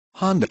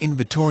Honda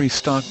inventory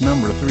stock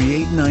number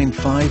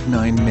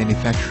 38959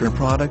 manufacturer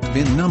product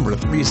VIN number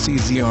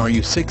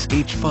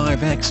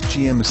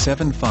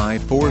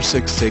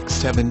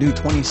 3CZRU6H5XGM754667 New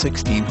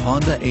 2016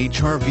 Honda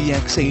HR-V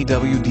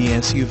XAWD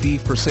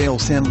SUV for sale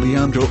San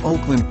Leandro,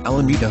 Oakland,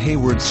 Alameda,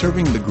 Hayward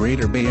serving the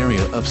Greater Bay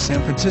Area of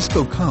San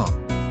Francisco.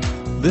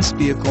 This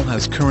vehicle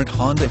has current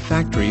Honda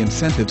factory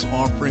incentives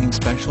offering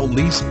special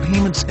lease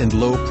payments and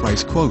low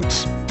price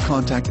quotes.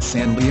 Contact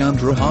San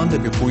Leandro Honda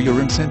before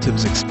your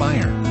incentives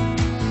expire.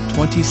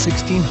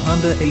 2016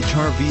 Honda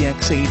HR-V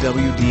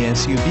XAWD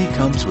SUV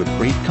comes with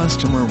great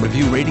customer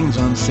review ratings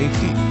on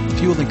safety,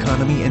 fuel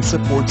economy and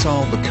supports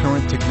all the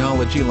current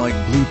technology like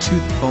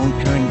Bluetooth phone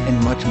pairing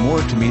and much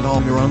more to meet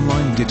all your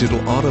online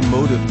digital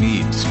automotive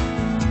needs.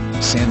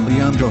 San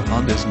Leandro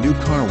Honda's new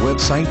car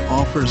website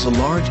offers a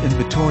large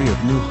inventory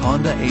of new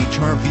Honda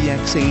HR-V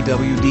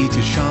XAWD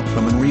to shop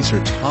from and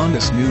research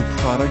Honda's new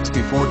products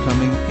before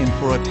coming in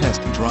for a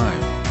test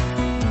drive.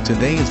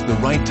 Today is the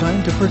right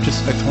time to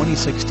purchase a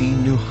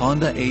 2016 new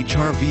Honda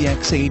HR-V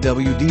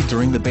XAWD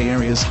during the Bay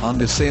Area's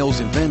Honda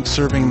sales event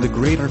serving the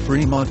greater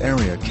Fremont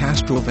area,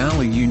 Castro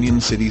Valley, Union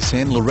City,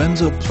 San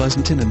Lorenzo,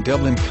 Pleasanton and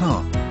Dublin.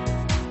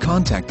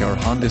 Contact our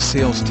Honda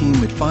sales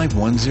team at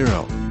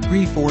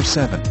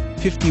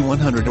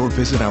 510-347-5100 or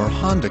visit our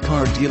Honda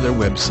car dealer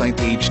website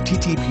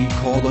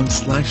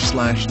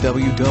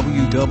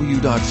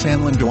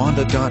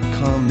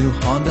http://www.sanleandrohonda.com. New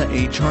Honda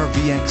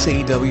HR-V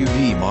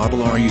XAWD model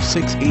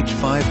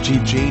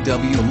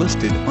RU6H5GJW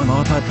listed on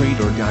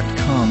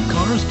Autotrader.com,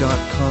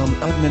 Cars.com,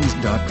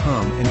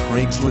 Edmunds.com and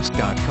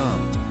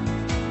Craigslist.com.